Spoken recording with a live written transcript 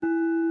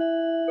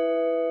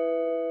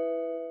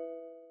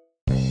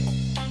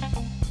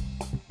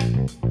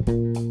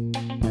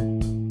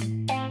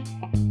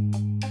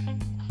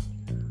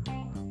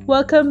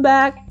Welcome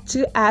back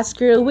to Ask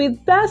Girl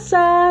with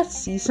Bessa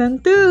Season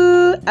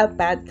 2, a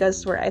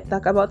podcast where I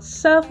talk about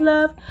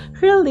self-love,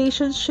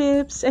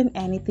 relationships, and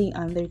anything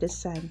under the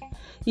sun.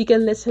 You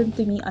can listen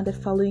to me on the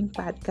following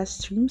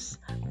podcast streams: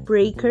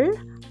 Breaker,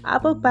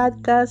 Apple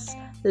Podcasts,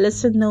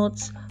 Listen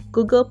Notes,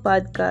 Google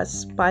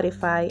Podcasts,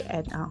 Spotify,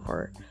 and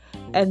Anchor.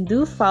 And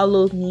do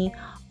follow me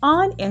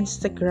on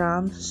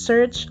Instagram.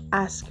 Search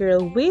Ask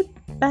Girl with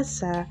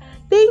Bessa.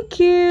 Thank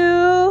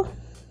you!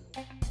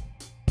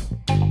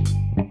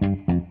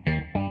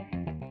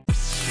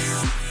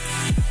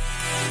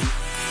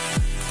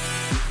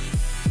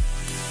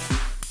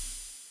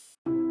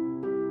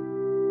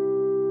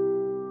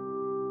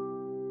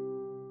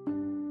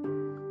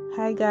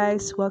 Hi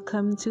guys,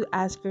 welcome to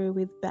Ask Her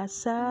with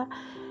Bessa.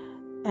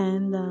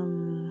 And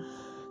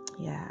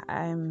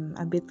I'm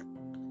a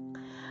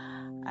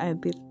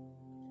bit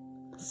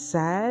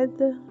sad.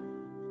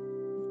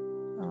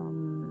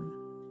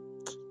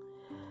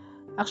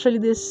 Actually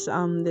this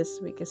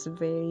week is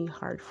very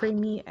hard for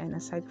me, and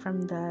aside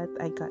from that,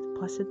 I got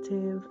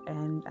positive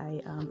and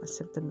I am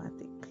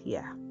asymptomatic.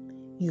 Yeah,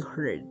 you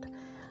heard.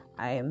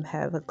 I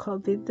have a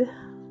COVID.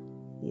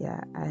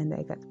 Yeah, and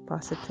I got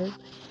positive.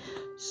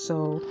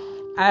 So,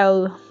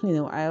 I'll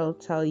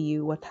tell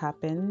you what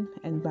happened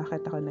and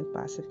bakit ako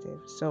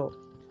nag-positive. So,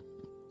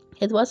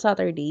 it was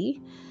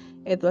Saturday.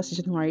 It was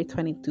January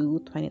 22,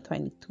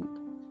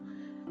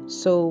 2022.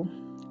 So,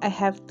 I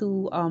have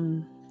to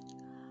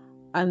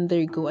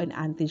undergo an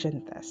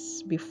antigen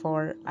test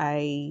before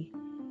I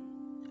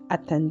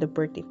attend the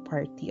birthday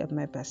party of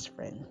my best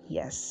friend.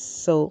 Yes.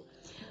 So,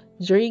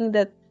 during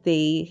that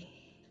day,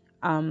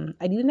 I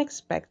didn't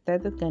expect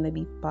that it's gonna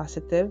be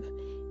positive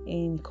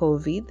in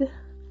COVID.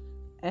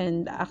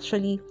 And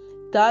actually,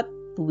 that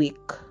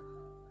week,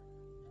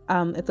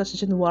 it was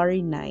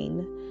January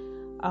 9,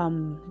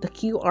 the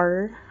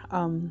QR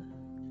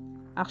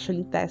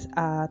actually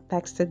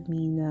texted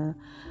me na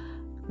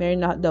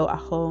meron na daw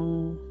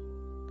akong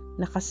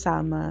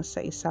nakasama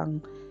sa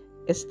isang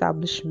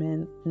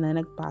establishment na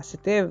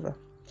nag-positive.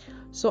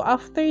 So,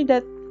 after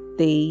that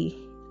day,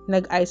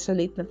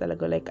 nag-isolate na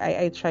talaga. Like,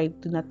 I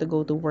tried to not to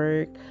go to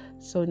work.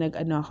 So,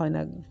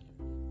 nag-home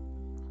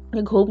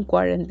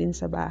quarantine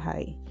sa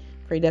bahay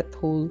for that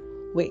whole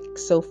week.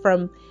 So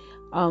from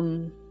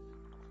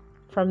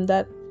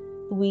that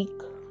week,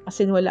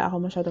 as in wala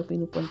ako masyadong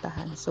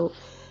pinupuntahan. So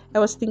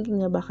I was thinking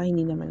na baka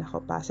hindi naman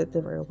ako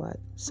positive or what.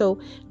 So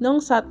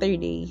noong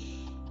Saturday,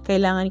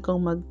 kailangan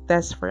kong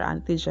mag-test for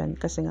antigen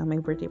kasi nga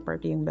may birthday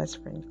party yung best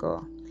friend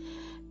ko.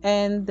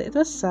 And it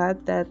was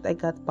sad that I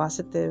got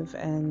positive,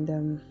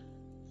 and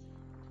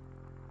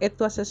it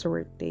was his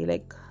birthday.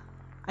 Like,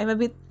 I'm a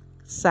bit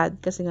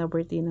sad kasi nga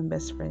birthday ng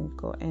best friend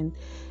ko, and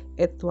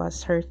it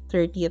was her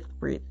 30th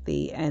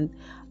birthday, and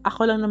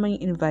ako lang naman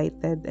yung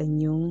invited and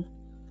yung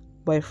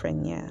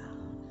boyfriend niya.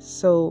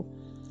 So,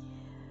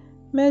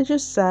 medyo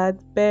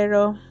sad,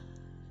 pero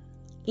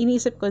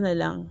iniisip ko na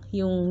lang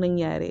yung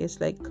nangyari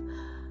is like,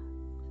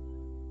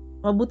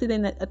 mabuti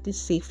na at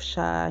least safe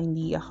siya,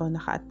 hindi ako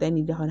naka-attend,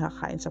 hindi ako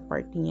nakakain sa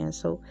party niya.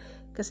 So,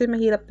 kasi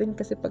mahirap din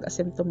kasi pag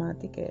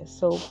asymptomatic eh.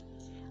 So,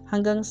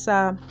 hanggang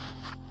sa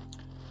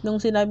nung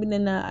sinabi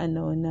na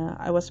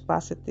I was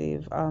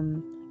positive,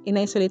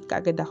 in-isolate ka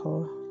agad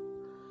ako.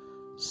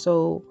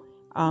 So,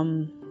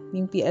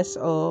 yung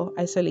PSO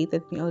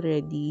isolated me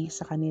already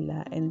sa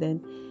kanila, and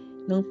then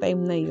nung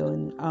time na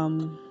yun,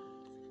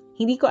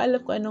 hindi ko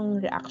alam kung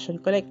anong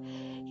reaction ko. Like,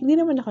 hindi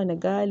naman ako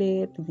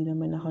nagalit, hindi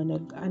naman ako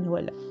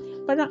wala.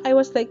 Parang I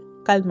was like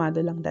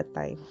kalmado lang that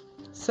time.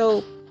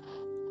 So,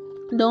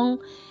 nung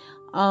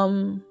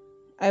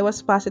I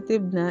was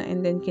positive na,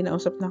 and then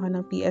kinausap na ako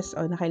ng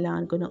PSO na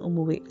kailangan ko nang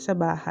umuwi sa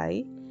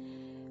bahay,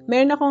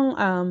 meron akong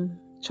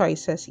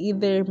choices.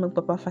 Either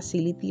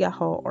magpapa-facility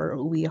ako or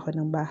uwi ako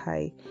ng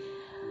bahay.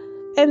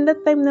 And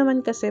that time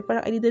naman kasi,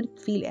 parang I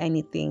didn't feel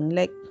anything.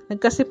 Like,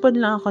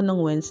 nagkasipon lang ako ng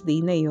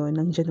Wednesday na yon,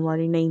 ng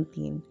January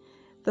 19.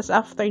 Tapos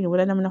after yun,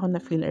 wala naman ako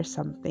na-feel or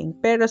something.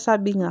 Pero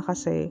sabi nga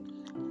kasi,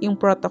 yung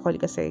protocol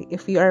kasi,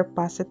 if you are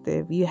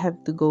positive, you have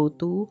to go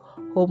to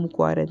home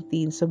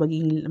quarantine. So,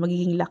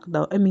 magiging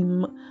lockdown.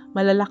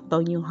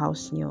 Malalockdown yung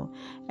house nyo.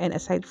 And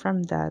aside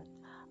from that,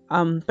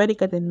 pwede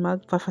ka din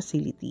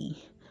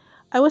magpa-facility.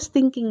 I was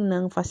thinking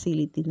ng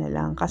facility na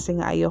lang kasi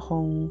nga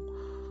ayokong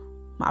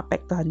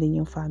maapektuhan din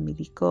yung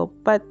family ko.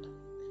 But,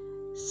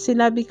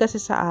 sinabi kasi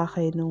sa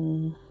akin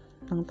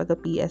ng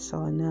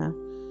taga-PSO na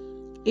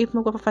if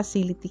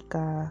magpa-facility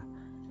ka,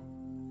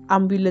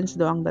 ambulance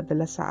daw ang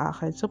dadala sa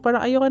akin. So,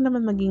 parang ayoko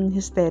naman maging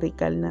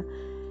hysterical na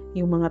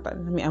yung mga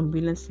may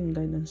ambulance yung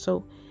ganun.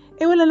 So,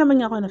 wala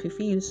naman nga ako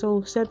na-feel. So,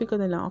 sabi ko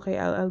na lang, okay,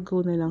 I'll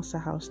go na lang sa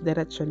house.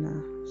 Diretso na.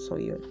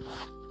 So, yun.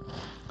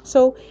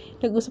 So,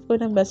 nag-usap ko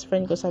ng best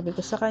friend ko, sabi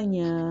ko sa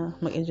kanya,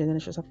 mag-enjoy na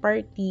siya sa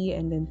party,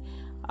 and then,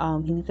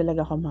 hindi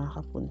talaga ako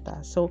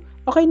makakapunta. So,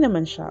 okay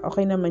naman siya.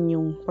 Okay naman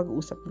yung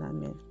pag-uusap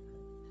namin.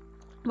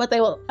 But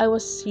I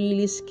was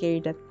really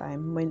scared that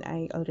time when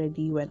I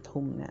already went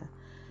home na.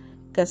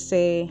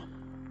 Kasi,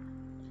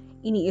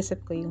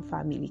 iniisip ko yung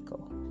family ko.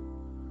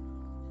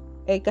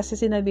 Kasi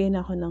sinabihan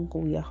ako ng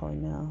kuya ko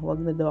na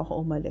wag na daw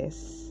ako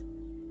umalis.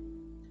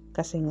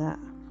 Kasi nga,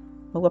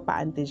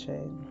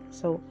 magpapa-antigen.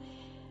 So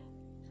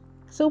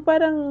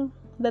parang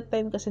that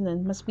time kasi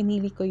nun, mas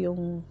pinili ko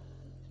yung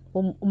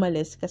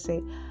umalis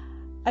kasi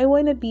I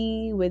wanna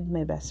be with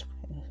my best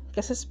friend.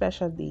 Kasi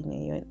special day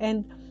niya yun. And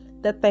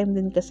that time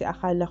din kasi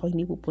akala ko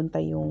hindi pupunta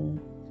yung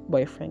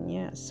boyfriend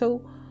niya.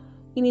 So,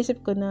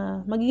 inisip ko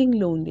na magiging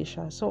lonely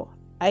siya. So,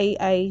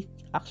 I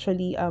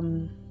actually,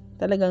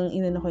 talagang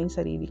inano ko yung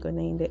sarili ko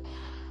na hindi,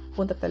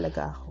 punta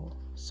talaga ako.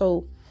 So,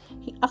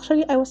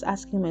 actually, I was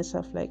asking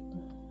myself like,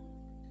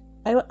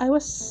 I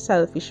was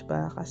selfish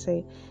ba?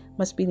 Kasi,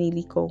 mas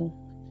pinili kong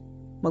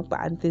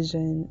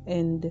magpa-antigen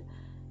and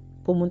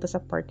pumunta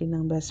sa party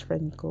ng best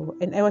friend ko.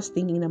 And I was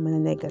thinking naman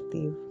na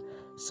negative.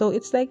 So,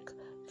 it's like,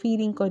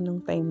 feeling ko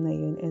nung time na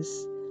yun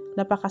is,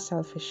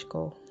 napaka-selfish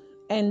ko.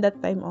 And that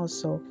time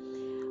also,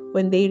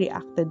 when they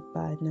reacted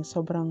pa, na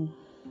sobrang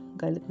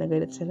galit na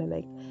galit sila,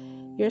 like,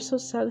 you're so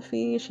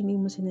selfish,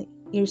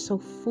 you're so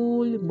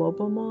fool,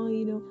 bobo mo,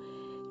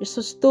 you're so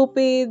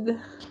stupid,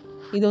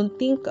 you don't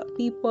think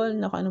people,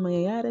 na kung ano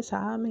mangyayari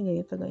sa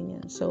amin,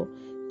 ganyan. So,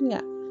 yun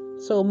nga.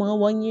 So, mga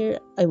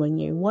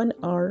 1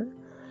 hour,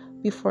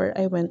 before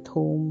I went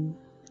home,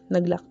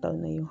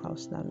 nag-lockdown na yung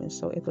house namin.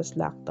 So, it was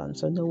lockdown.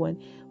 So, no one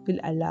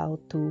will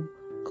allow to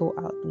go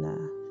out na.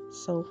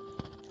 So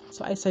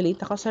isolate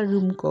ako sa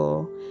room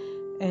ko.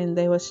 And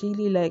I was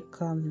really like,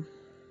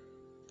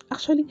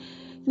 actually,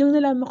 nung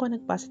nalaman ko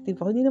nag-positive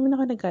ako, hindi naman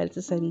ako nagalit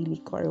sa sarili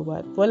ko or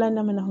what. Wala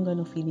naman akong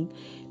ganong feeling.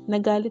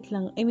 Nagalit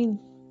lang,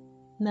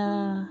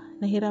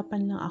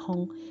 nahirapan lang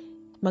akong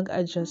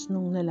mag-adjust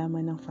nung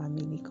nalaman ng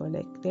family ko.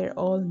 Like, they're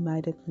all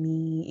mad at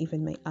me.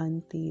 Even my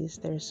aunties,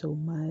 they're so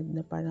mad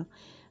na parang,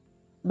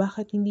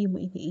 bakit hindi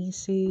mo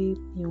iniisip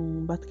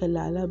yung ba't ka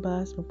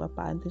lalabas,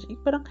 magpapa-antigen.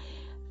 Parang,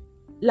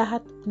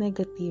 lahat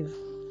negative.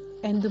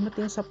 And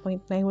dumating sa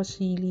point na I was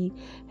really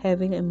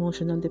having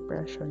emotional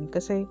depression.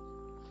 Kasi,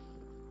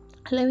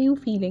 alam mo yung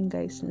feeling,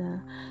 guys,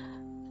 na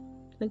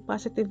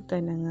nag-positive ka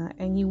na nga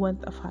and you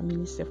want a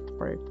family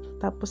support.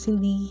 Tapos,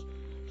 hindi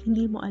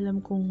mo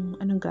alam kung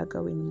anong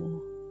gagawin mo.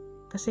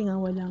 Kasi nga,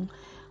 walang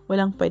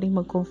pwedeng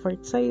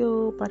mag-comfort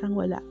sa'yo. Parang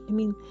wala.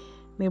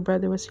 My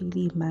brother was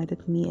really mad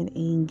at me and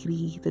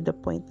angry to the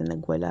point na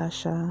nagwala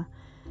siya.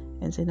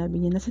 And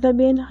sinabihan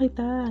na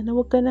kita, na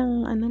huwag ka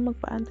nang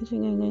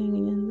magpa-antigen,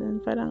 ganyan.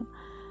 Parang,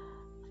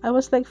 I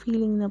was like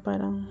feeling na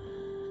parang,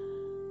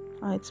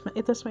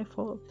 it was my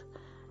fault.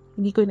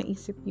 Hindi ko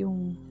naisip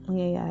yung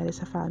mangyayari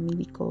sa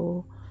family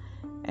ko.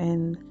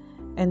 And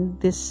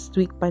this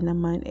week pa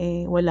naman,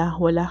 wala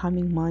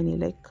kaming money.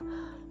 Like,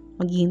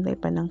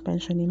 maghihintay pa ng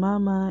pension ni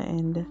mama.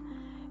 And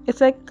it's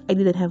like, I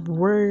didn't have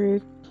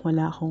work.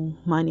 Wala akong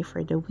money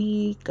for the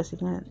week. Kasi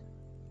nga,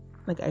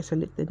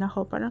 nag-isolate din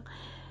ako. Parang,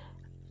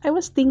 I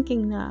was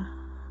thinking na,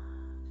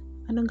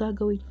 anong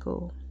gagawin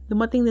ko?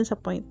 Dumating din sa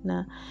point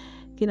na,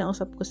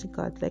 kinausap ko si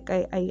God. Like,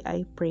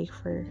 I pray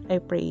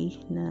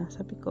na,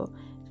 sabi ko,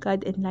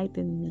 God,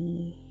 enlighten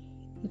me.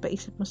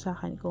 Ipaisip mo sa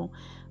akin kung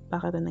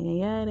bakit na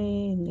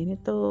nangyayari,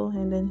 ganito.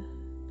 And then,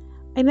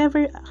 I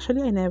never,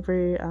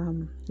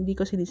 hindi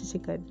ko sinisi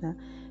si God na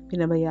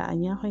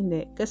pinabayaan niya ako,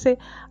 hindi. Kasi,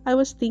 I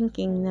was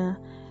thinking na,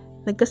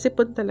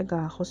 nagkasipon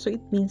talaga ako. So,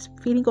 it means,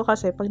 feeling ko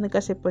kasi, pag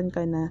nagkasipon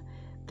ka na,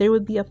 there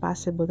would be a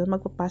possible na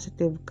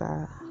magpa-positive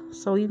ka.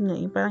 So, yun nga,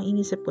 yung parang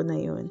inisip ko na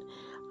yun.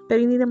 Pero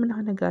hindi naman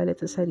ako nagalit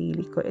sa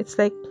sarili ko. It's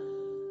like,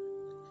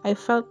 I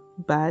felt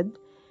bad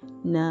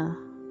na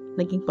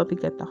naging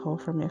pabigat ako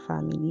for my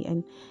family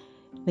and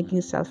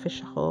naging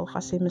selfish ako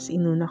kasi mas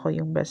inuna ko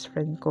yung best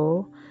friend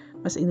ko.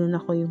 Mas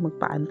inuna ko yung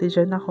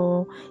magpa-antigen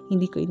ako.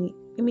 Hindi ko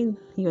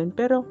yun.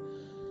 Pero,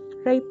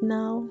 right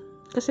now,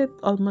 kasi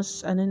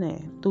almost,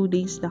 2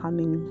 days na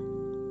kaming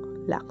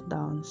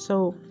lockdown.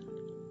 So,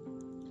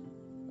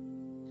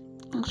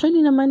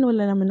 actually naman,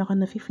 wala naman ako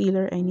na-feel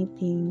or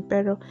anything.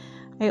 Pero,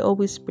 I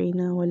always pray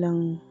na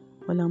walang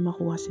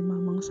makuha si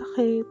mamang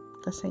sakit.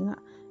 Kasi nga,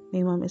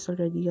 my mom is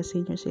already a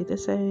senior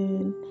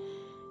citizen.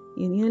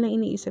 Yun lang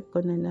iniisip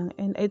ko na lang.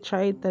 And I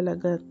tried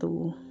talaga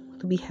to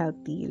be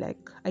healthy.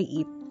 Like, I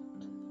eat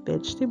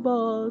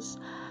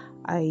vegetables.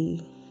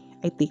 I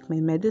take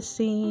my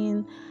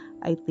medicine.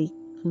 I take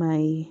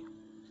my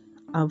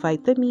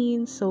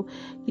vitamins. So,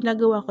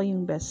 ginagawa ko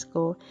yung best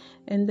ko.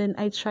 And then,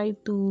 I try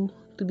to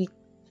be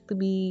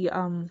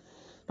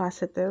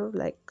positive.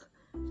 Like,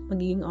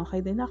 magiging okay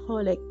din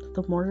ako. Like,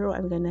 tomorrow,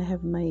 I'm gonna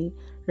have my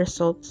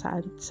results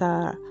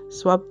sa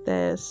swab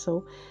test.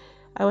 So,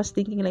 I was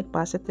thinking like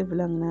positive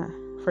lang na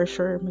for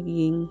sure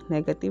magiging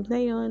negative na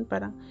yun.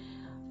 Parang,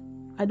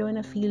 I don't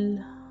wanna feel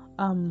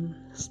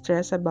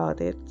stress about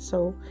it.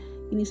 So,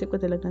 inisip ko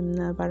talaga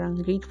na parang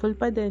grateful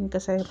pa din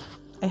kasi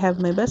I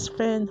have my best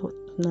friend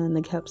na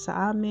nag-help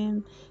sa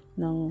amin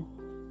ng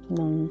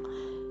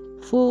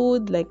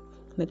food. Like,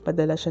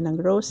 nagpadala siya ng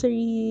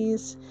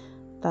groceries.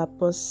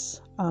 Tapos,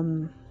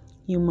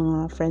 yung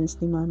mga friends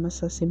ni mama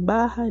sa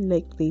simbahan,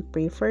 like, they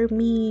pray for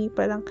me.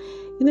 Parang,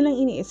 yun lang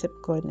iniisip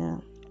ko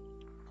na,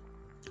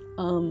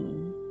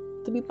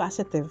 to be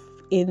positive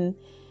in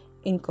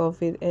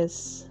COVID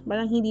is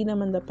parang hindi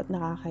naman dapat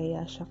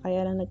nakakaya siya.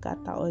 Kaya lang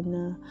nagkataon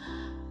na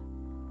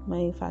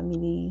my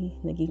family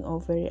naging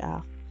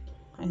overreact.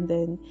 And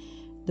then,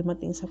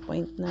 dumating sa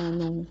point na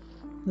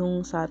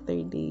nung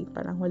Saturday,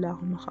 parang wala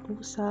akong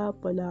makausap,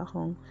 wala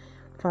akong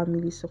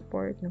family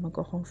support na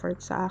magko-comfort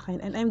sa akin.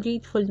 And I'm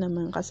grateful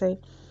naman kasi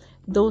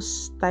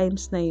those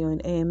times na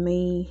yun,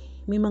 may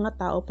mga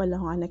tao pala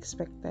akong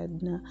unexpected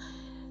na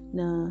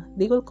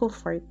they will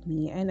comfort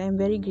me. And I'm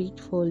very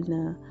grateful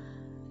na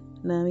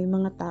may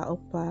mga tao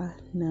pa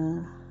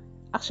na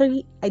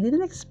actually, I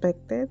didn't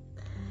expect it.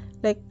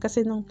 Like,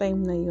 kasi nung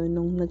time na yun,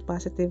 nung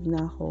nag-positive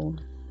na ako,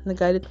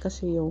 nagalit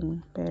kasi yung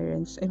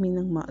parents,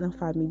 ng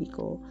family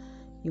ko,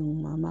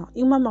 yung mama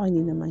ko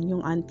hindi naman,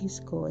 yung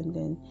aunties ko, and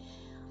then,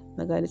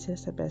 nagalit sila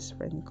sa best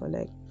friend ko,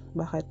 like,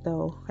 bakit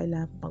daw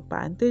kailangan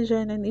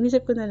magpa-antigen, and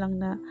inisip ko na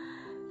lang na,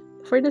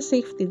 for the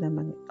safety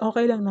naman,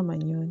 okay lang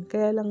naman yun,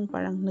 kaya lang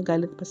parang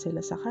nagalit pa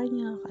sila sa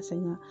kanya, kasi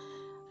nga,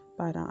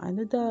 parang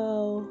ano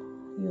daw,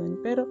 yun,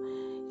 pero,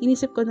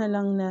 inisip ko na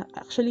lang na,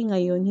 actually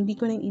ngayon, hindi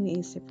ko na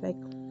iniisip, like,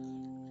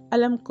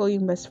 alam ko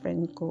yung best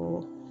friend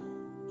ko,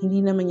 hindi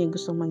naman niya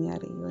gustong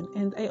mangyari yun.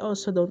 And I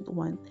also don't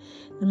want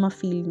na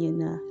ma-feel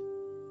niya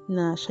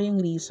na siya yung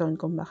reason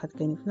kung bakit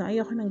ganito. Na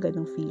ayoko ng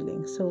ganong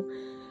feeling. So,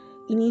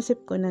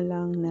 inisip ko na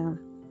lang na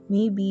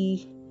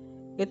maybe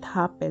it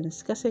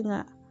happens. Kasi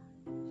nga,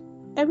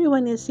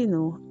 everyone is,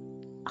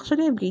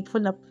 actually I'm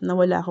grateful na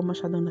wala ako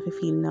masyadong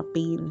nafe-feel na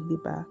pain, di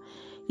ba?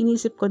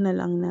 Inisip ko na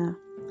lang na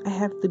I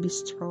have to be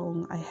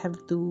strong. I have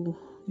to,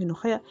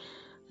 kaya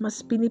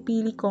mas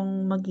pinipili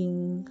kong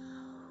maging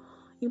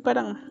yung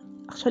parang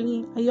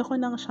actually ayoko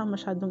nang siya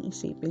masyadong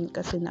isipin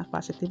kasi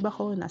na-positive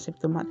ako,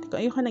 na-asymptomatic ako.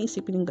 Ayoko nang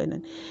isipin yung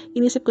ganun.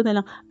 Inisip ko na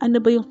lang,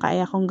 ano ba yung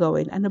kaya kong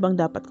gawin? Ano bang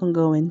dapat kong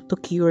gawin to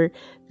cure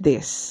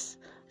this?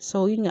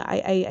 So yun nga,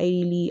 I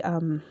really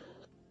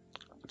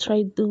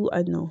tried to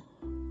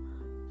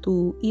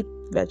eat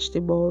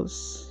vegetables,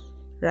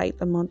 right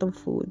amount of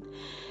food.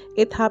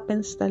 It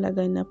happens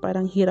talaga na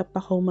parang hirap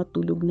ako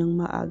matulog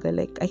ng maaga.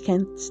 Like, I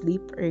can't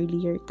sleep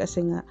earlier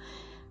kasi nga,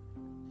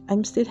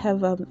 I'm still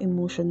have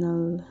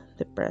emotional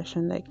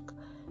depression. Like,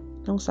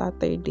 nung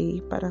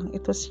Saturday, parang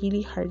it was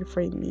really hard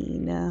for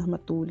me na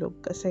matulog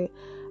kasi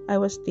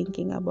I was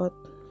thinking about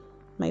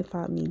my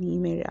family,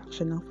 may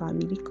reaction ng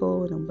family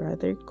ko, ng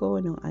brother ko,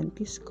 ng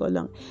aunties ko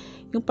lang.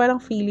 Yung parang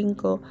feeling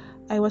ko,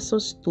 I was so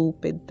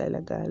stupid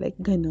talaga.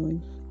 Like, ganun.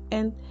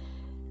 And,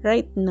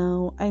 right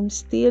now, I'm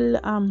still,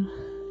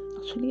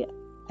 actually,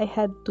 I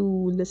had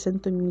to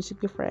listen to music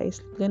before I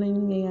sleep. Ganun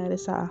yung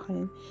nangyayari sa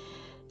akin.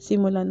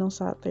 Simula nung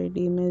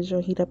Saturday, medyo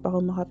hirap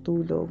ako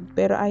makatulog.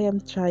 Pero I am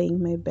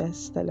trying my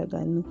best talaga.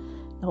 Na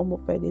kung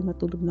mo pwede,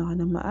 matulog na ako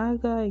ng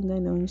maaga. Yung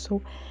ganun.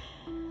 So,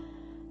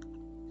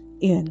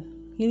 yun.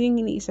 Yun yung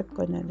iniisip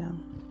ko na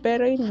lang.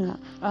 Pero yun nga,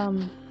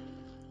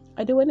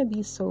 I don't wanna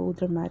be so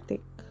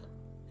dramatic.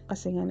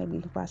 Kasi nga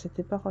naging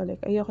positive ako.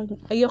 Like,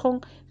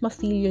 ayokong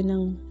ma-feel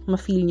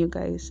nyo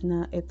guys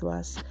na it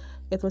was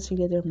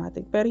really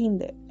dramatic. Pero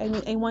hindi. I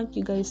mean, I want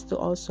you guys to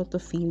also to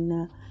feel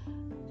na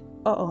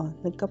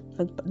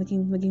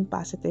naging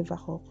positive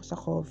ako sa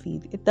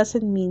COVID. It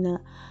doesn't mean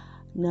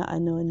na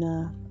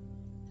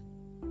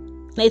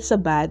it's a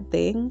bad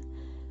thing.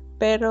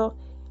 Pero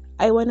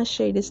I wanna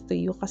share this to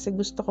you kasi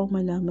gusto kong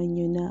malaman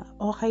nyo na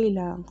okay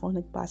lang kung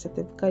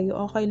nag-positive kayo,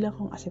 okay lang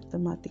kung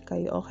asymptomatic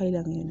kayo, okay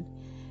lang yun.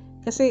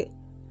 Kasi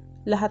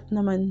lahat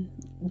naman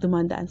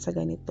dumandaan sa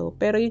ganito.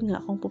 Pero yun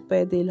nga, kung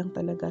pwede lang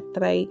talaga,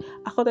 try.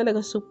 Ako talaga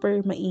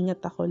super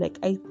maingat ako.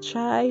 Like, I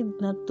tried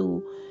not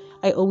to,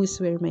 I always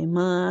wear my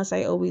mask,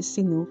 I always,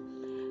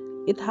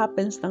 it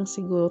happens lang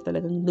siguro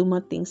talagang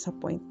dumating sa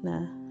point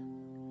na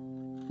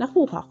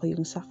nakuha ko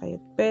yung sakit.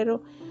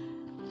 Pero,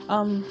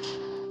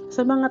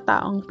 sa mga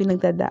taong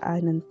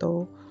pinagdadaanan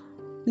to,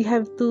 we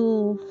have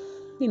to,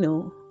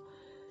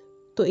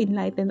 to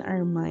enlighten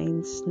our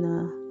minds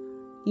na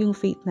yung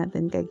faith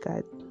natin kay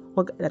God,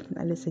 huwag natin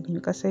alisin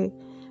yun. Kasi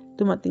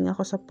dumating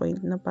ako sa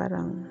point na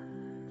parang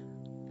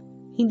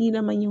hindi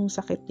naman yung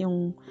sakit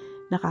yung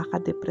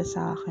nakaka-depress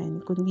sa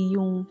akin, kundi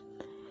yung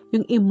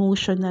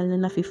emotional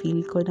na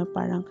nafe-feel ko na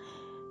parang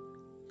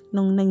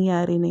nung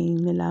nangyari na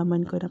yung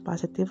nalaman ko na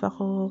positive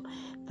ako,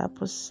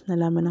 tapos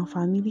nalaman ng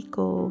family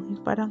ko,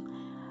 yung parang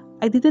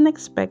I didn't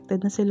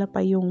expected na sila pa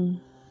yung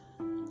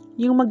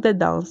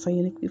magda-down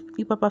sa'yo,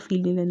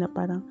 ipapa-feel nila na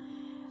parang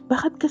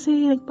bakit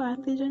kasi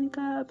nagpa-antigen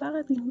ka?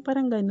 Bakit yung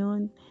parang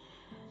ganun?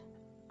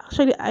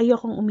 Actually,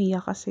 ayokong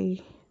umiyak kasi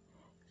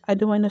I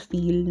don't wanna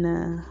feel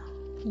na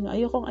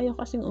ayoko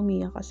kasing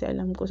umiyak kasi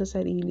alam ko sa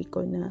sarili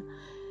ko na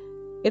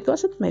it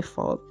wasn't my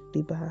fault,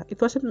 diba? It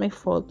wasn't my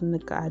fault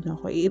na nagkaano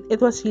ako. It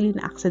was really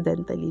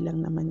accidentally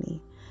lang naman eh.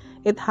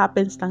 It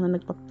happens lang na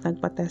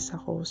nagpa-test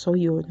ako. So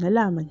yun,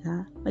 nalaman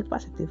na,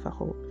 nag-positive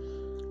ako.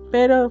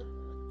 Pero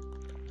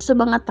sa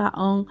mga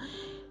taong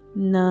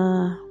na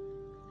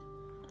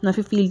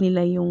nafe-feel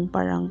nila yung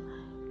parang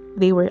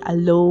they were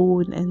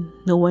alone and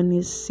no one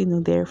is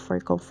there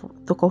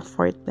to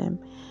comfort them,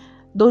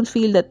 don't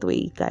feel that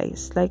way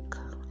guys. Like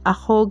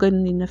ako,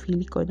 ganun din na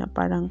feel ko na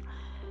parang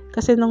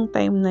Kasi nung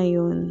time na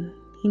yun,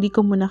 hindi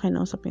ko muna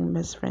kinausap yung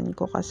best friend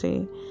ko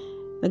kasi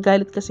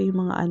nagalit kasi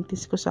yung mga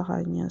aunties ko sa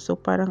kanya. So,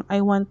 parang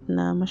I want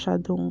na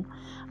masyadong,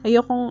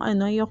 ayokong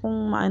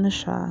maano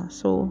siya.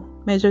 So,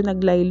 medyo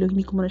naglaylo,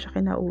 hindi ko muna siya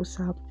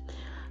kinausap.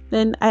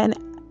 Then, and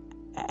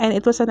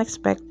it was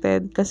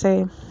unexpected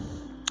kasi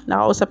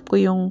nakausap ko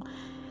yung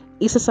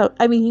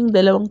yung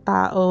dalawang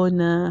tao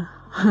na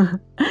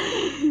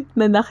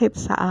nanakit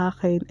sa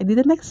akin. I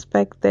didn't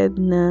expected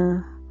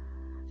na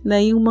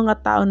yung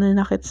mga tao na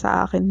nakit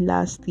sa akin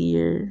last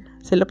year,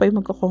 sila pa yung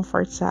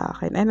magko-comfort sa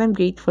akin. And I'm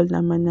grateful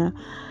naman na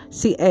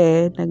si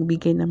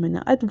nagbigay naman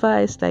ng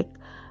advice. Like,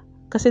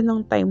 kasi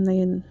nung time na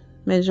yun,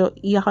 medyo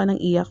iyak ako ng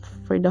iyak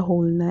for the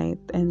whole night.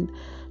 And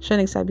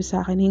siya nagsabi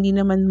sa akin, hindi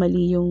naman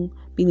mali yung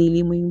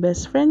pinili mo yung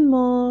best friend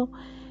mo.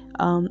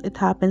 It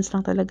happens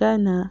lang talaga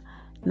na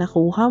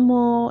nakuha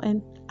mo.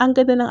 And ang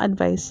ganda ng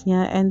advice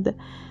niya. And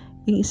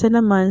yung isa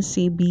naman,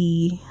 si B,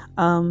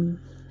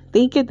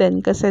 thank you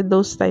din kasi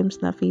those times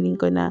na feeling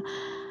ko na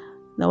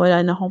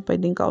wala na akong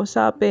pwedeng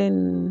kausapin,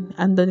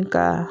 andun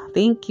ka.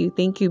 Thank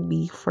you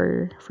B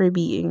for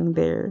being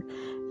there.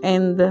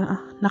 And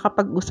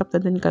nakapag-usap na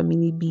din kami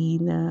ni B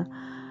na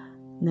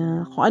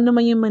kung ano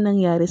man yung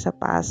nangyari sa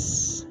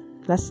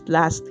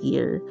last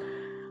year.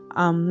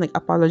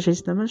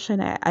 Nag-apologize naman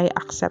siya na I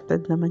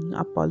accepted naman yung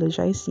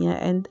apologize niya.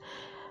 And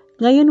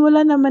ngayon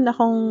wala naman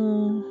akong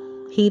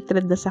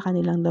hatred na sa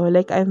kanilang daw.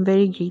 Like, I'm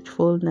very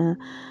grateful na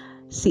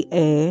si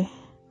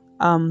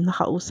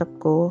nakausap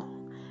ko.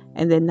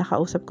 And then,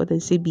 nakausap ko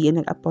din si B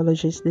and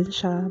nag-apologize din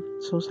siya.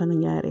 So, sa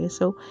nangyari.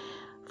 So,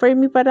 for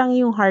me, parang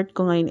yung heart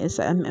ko ngayon is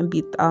I'm a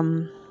bit,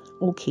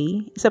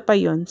 okay. Isa pa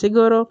yun.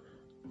 Siguro,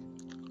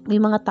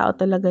 may mga tao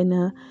talaga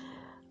na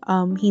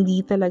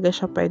hindi talaga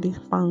siya pwedeng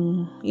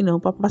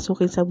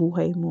papasukin sa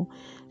buhay mo.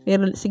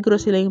 Meron, siguro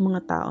sila yung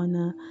mga tao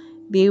na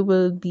they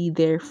will be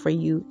there for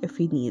you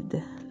if you need.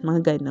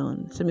 Mga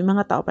ganon. So, may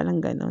mga tao palang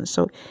ganon.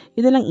 So,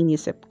 yun na lang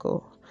inisip ko.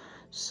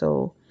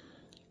 So,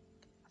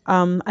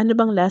 ano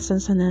bang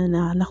lessons na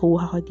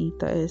nakuha ko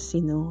dito is,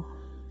 yun,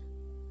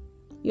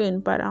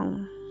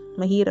 parang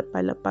mahirap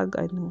pala pag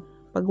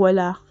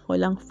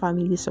walang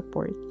family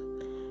support.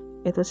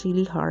 It was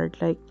really hard.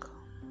 Like,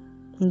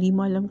 hindi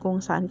mo alam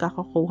kung saan ka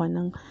kukuha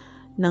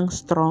ng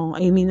strong,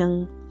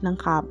 ng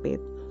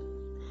kapit.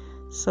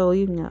 So,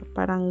 yun nga,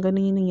 parang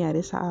ganun yung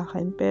nangyari sa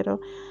akin. Pero,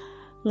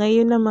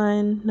 ngayon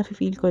naman,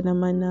 nafe-feel ko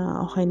naman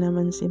na okay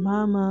naman si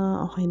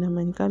mama, okay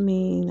naman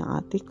kami, ng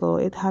ate ko.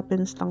 It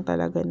happens lang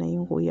talaga na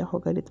yung kuya ko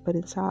galit pa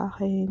rin sa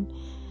akin.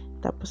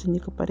 Tapos,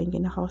 hindi ko pa rin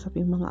kinakausap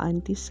yung mga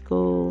aunties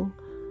ko.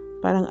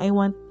 Parang, I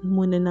want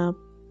muna na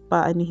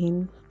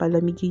palamigin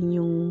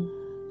yung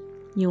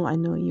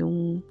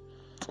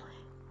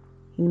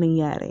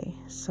nangyari.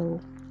 So,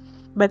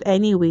 but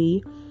anyway,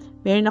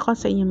 meron ako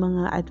sa inyo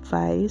mga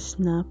advice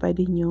na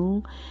pwede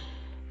nyong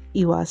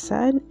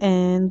iwasan.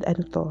 And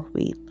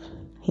wait.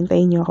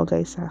 Hintayin nyo ako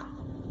guys ha.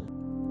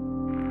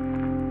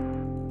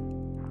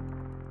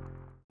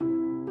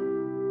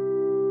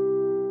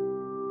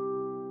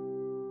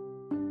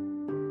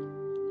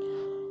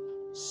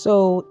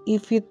 So,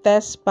 if you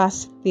test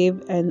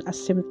positive and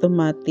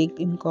asymptomatic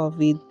in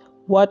COVID,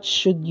 what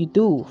should you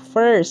do?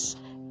 First,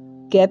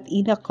 get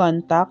in a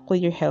contact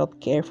with your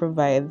healthcare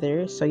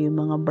provider. So, yung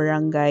mga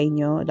barangay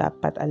nyo,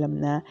 dapat alam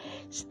na,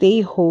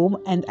 stay home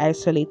and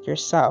isolate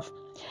yourself.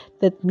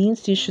 That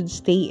means you should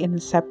stay in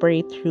a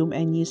separate room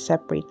and use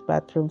separate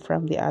bathroom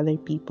from the other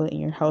people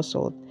in your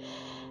household.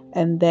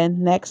 And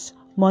then next,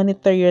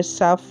 monitor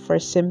yourself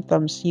for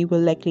symptoms. You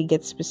will likely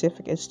get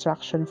specific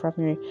instruction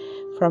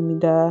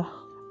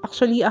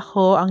actually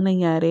ako, ang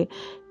nangyari,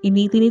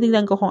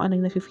 tinitignan ko kung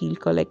anong nafe-feel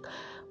ko. Like,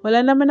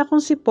 wala naman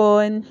akong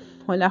sipon,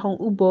 wala akong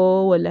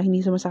ubo, hindi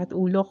sumasakit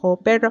ulo ko,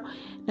 pero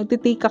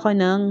nagtitake ako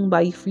ng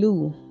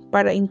Bi-Flu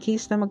para in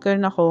case na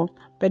magkaroon ako,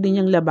 pwede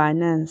niyang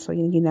labanan. So,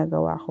 yun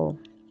ginagawa ko.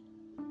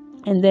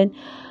 And then,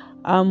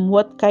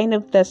 what kind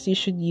of test you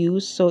should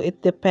use? So,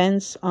 it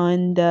depends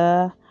on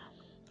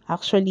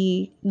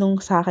actually, nung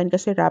sa akin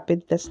kasi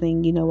rapid test na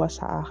yung ginawa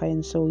sa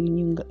akin. So,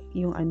 yun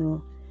yung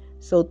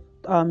So,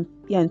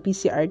 yan,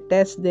 PCR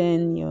test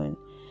din, yun.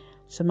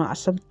 Sa mga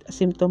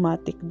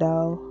asymptomatic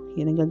daw,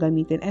 yun ang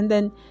gagamitin. And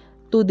then,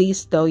 2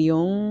 days daw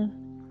yung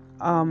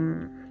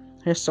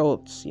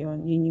results.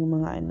 Yun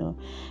yung mga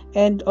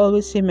And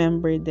always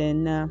remember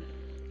then na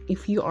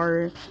if you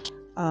are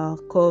a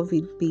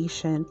COVID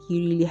patient,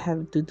 you really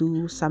have to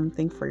do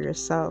something for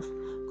yourself.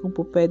 Kung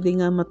po pwede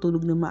nga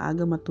matulog na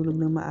maaga.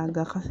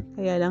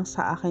 Kaya lang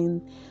sa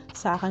akin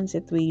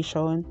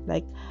situation,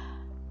 like,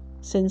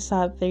 since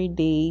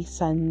Saturday,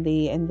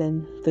 Sunday, and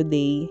then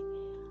today,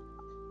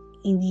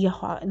 hindi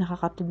ako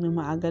nakakatulog na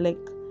maaga. Like,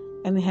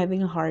 I'm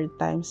having a hard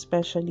time,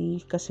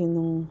 especially kasi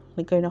nung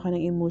nagkaroon ako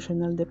ng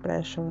emotional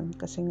depression.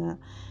 Kasi nga,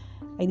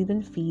 I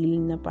didn't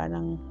feel na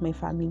parang my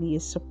family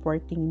is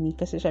supporting me.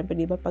 Kasi syempre,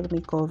 di ba, pag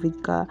may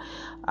COVID ka,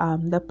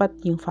 dapat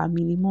yung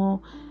family mo,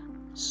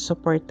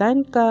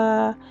 supportan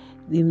ka,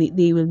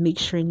 they will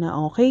make sure na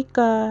okay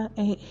ka.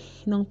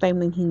 Nung time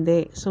nang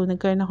hindi. So,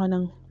 nagkaroon ako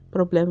ng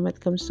problem when it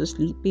comes to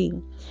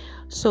sleeping.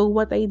 So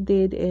what I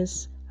did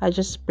is I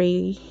just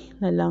pray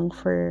na lang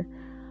for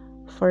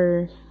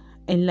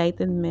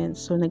enlightenment.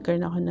 So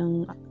nagkaroon ako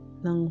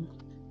ng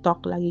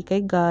talk lagi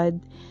kay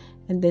God,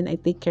 and then I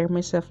take care of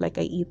myself,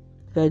 like I eat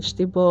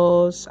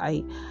vegetables,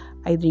 I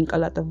drink a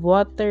lot of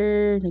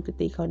water,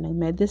 nagtitake ako ng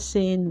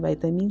medicine,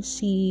 vitamin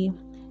C,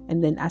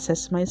 and then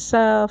assess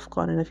myself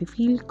kung ano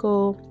nafe-feel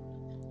ko.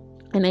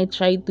 And I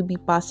try to be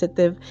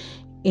positive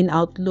in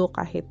outlook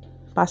kahit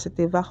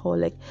positive ako.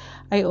 Like,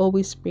 I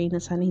always pray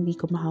na sana hindi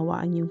ko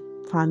mahawaan yung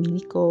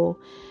family ko.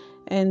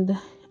 And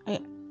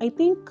I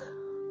think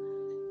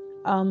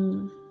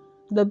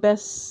the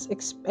best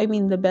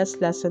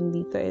lesson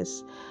dito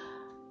is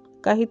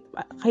kahit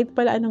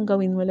pala anong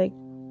gawin mo, like,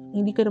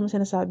 hindi ko naman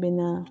sinasabi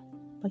na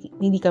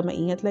hindi ka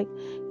maingat. Like,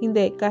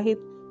 hindi, kahit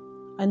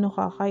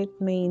kahit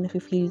may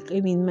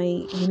may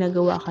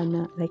ginagawa ka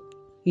na, like,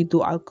 you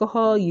do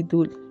alcohol,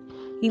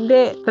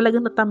 hindi,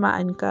 talagang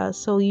natamaan ka.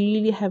 So, you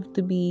really have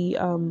to be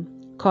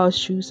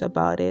cautious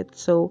about it.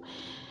 So,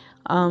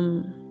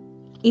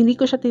 hindi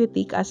ko siya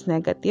tinitake as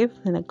negative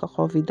na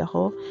nagka-COVID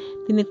ako.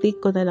 Tinitake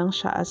ko na lang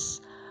siya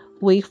as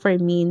way for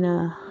me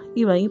na,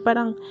 yung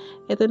parang,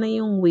 ito na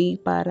yung way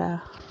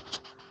para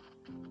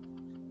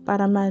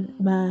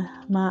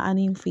maano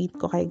yung faith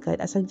ko kay God.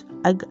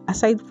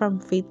 Aside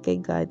from faith kay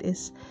God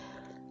is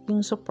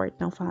yung support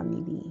ng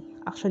family.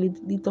 Actually,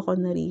 dito ko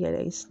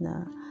na-realize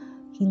na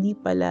hindi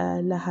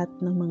pala lahat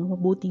ng mga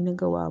mabuting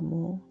nagawa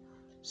mo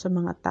sa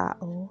mga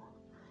tao,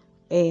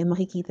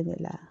 makikita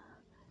nila.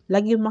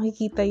 Lagi yung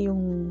makikita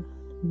yung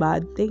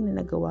bad thing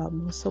na nagawa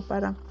mo. So,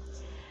 parang,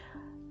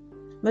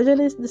 medyo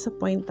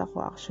disappoint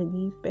ako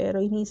actually.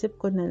 Pero, inisip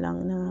ko na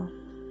lang na,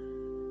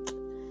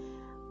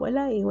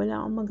 wala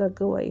akong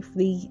magagawa if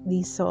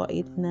they saw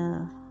it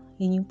na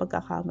yun yung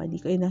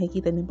pagkakamali ko,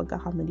 nakikita ng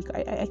pagkakamali ko.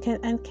 I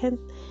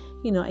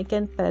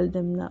can't tell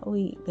them na,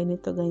 uy,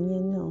 ganito,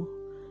 ganyan, no.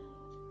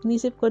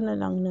 Inisip ko na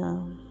lang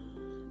na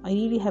I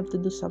really have to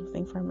do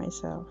something for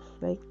myself.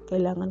 Like,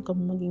 kailangan ko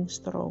maging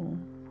strong.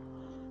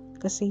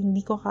 Kasi hindi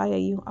ko kaya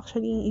yung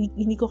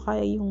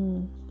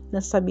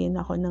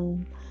nasabihin ako na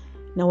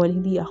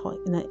hindi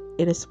ako, na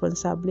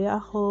irresponsible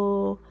ako.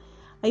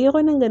 Ayoko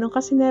nang ganun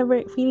kasi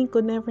feeling ko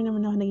never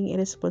naman ako naging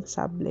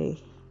irresponsible.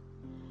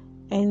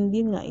 And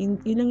yun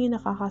lang yung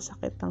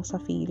nakakasakit lang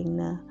sa feeling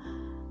na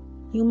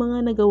yung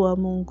mga nagawa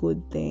mong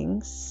good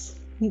things,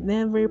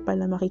 never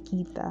pala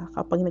makikita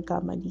kapag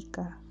nagkamali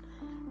ka.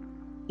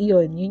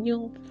 Yun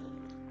yung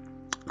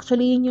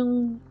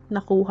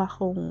nakuha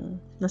kong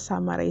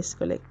na-summarize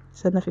ko, like,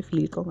 sa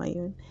nafe-feel ko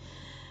ngayon.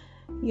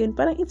 Yun,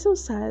 parang it's so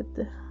sad.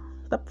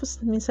 Tapos,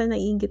 minsan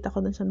naiinggit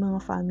ako dun sa mga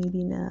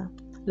family na,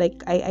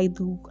 like, I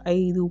do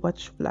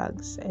watch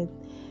vlogs, and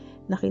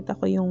nakita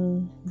ko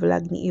yung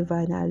vlog ni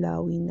Ivana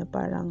Alawin na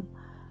parang,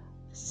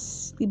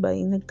 diba,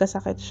 yung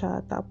nagkasakit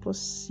siya,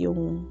 tapos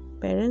yung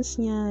parents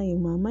niya,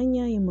 yung mama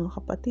niya, yung mga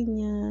kapatid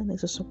niya,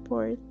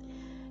 nagsusupport.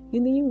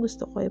 Yun din yung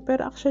gusto ko.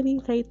 Pero actually,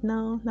 right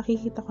now,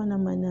 nakikita ko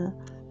naman na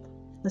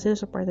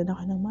sinusuportan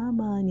ako ng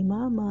mama,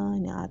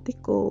 ni ate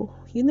ko.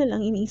 Yun na lang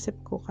iniisip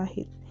ko,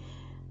 kahit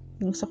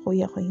yung sa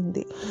kuya ko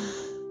hindi.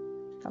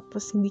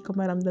 Tapos, hindi ko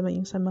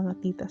maramdaman yung sa mga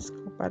titas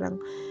ko. Parang,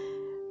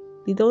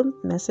 they don't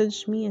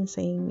message me and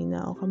saying me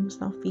na,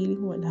 kamusta ang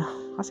feeling? Wala.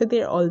 Kasi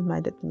they're all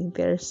mad at me.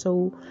 They're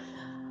so,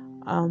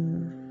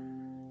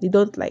 they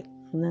don't like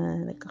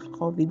na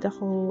nagka-COVID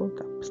ako,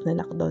 tapos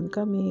na-lockdown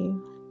kami.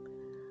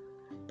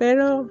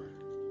 Pero,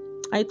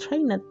 I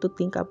try not to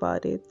think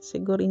about it.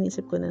 Siguro,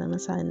 inisip ko na lang na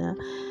sana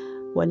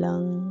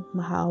walang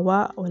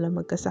mahawa, walang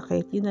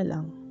magkasakit. Yun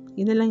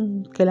na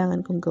lang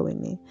kailangan kong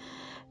gawin .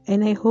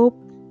 And I hope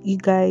you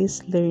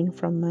guys learn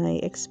from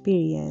my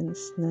experience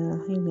na,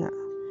 yun nga,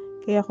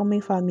 kaya kung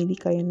may family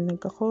kayo na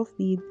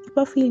nagka-COVID,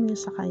 ipa-feel nyo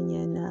sa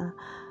kanya na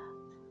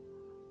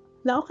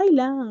okay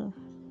lang,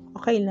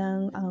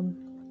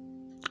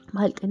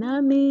 mahal ka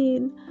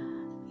namin,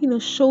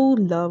 show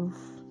love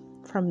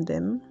from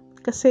them,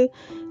 kasi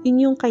yun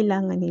yung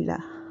kailangan nila,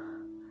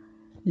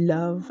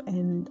 love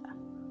and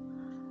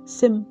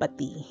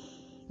sympathy,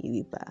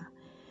 di ba?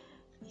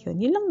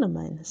 Yun lang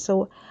naman.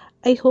 So,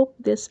 I hope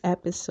this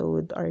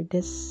episode or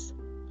this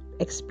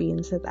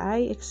experience that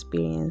I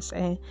experienced,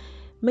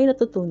 may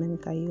natutunan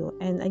kayo.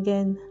 And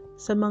again,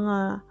 sa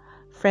mga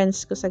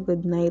friends ko sa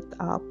Good Night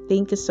Up,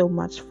 thank you so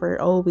much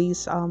for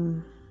always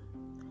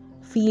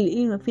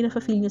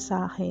pinapa-feel nyo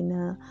sa akin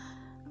na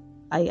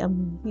I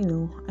am,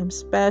 I'm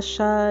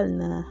special,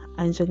 na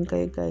andyan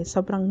kayo guys.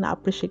 Sobrang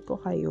na-appreciate ko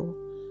kayo.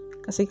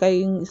 Kasi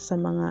kayo yung isa sa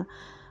mga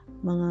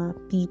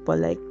people,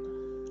 like,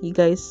 you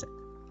guys,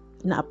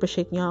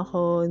 na-appreciate nyo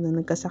ako, nung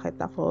nagkasakit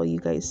ako, you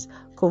guys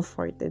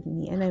comforted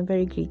me, and I'm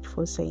very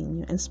grateful sa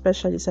inyo, and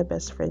especially sa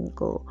best friend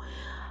ko.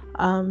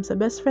 Sa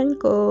best friend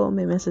ko,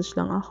 may message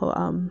lang ako,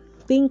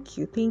 thank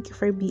you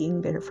for being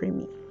there for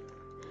me,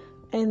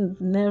 and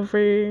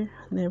never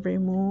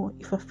mong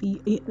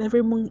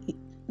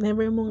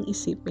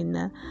isipin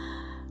na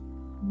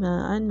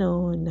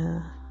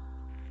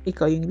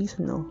ikaw yung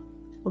reason, no?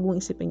 Huwag mong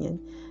isipin yan.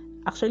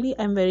 Actually,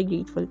 I'm very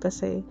grateful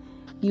kasi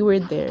you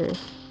were there.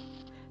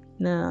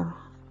 na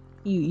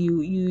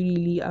you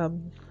really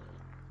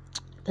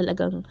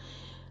talagang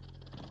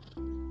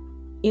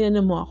inano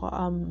mo ako,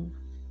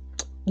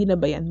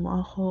 ginabayan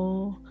mo ako.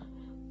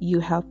 You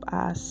help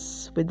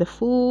us with the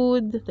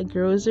food, the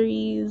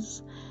groceries,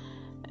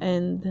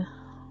 and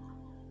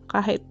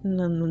kahit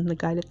na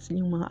nagalit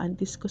yung mga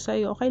aunties ko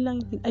sa'yo, okay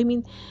lang. I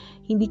mean,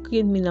 hindi ko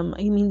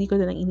hindi ko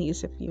na lang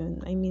iniisip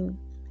yun. I mean,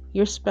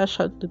 you're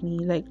special to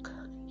me. Like,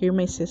 you're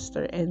my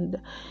sister. And,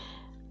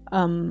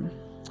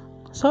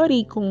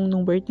 sorry kung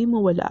nung birthday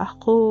mo wala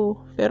ako.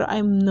 Pero I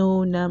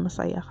know na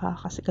masaya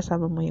ka kasi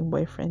kasama mo yung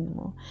boyfriend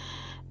mo.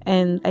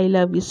 And I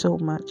love you so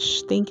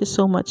much. Thank you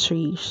so much,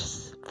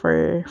 Rish,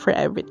 for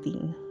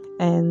everything.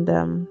 And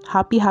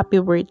happy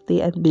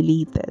birthday and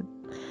belated.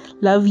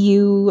 Love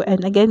you.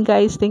 And again,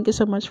 guys, thank you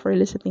so much for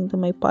listening to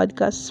my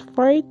podcast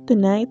for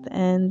tonight.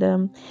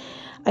 And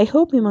I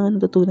hope may mga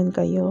natutunan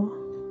kayo.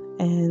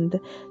 And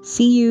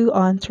see you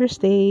on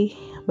Thursday.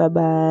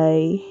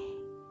 Bye-bye.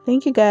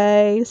 Thank you,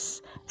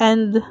 guys.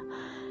 And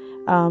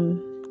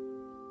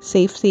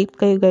safe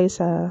kayo,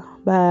 guys.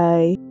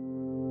 Bye.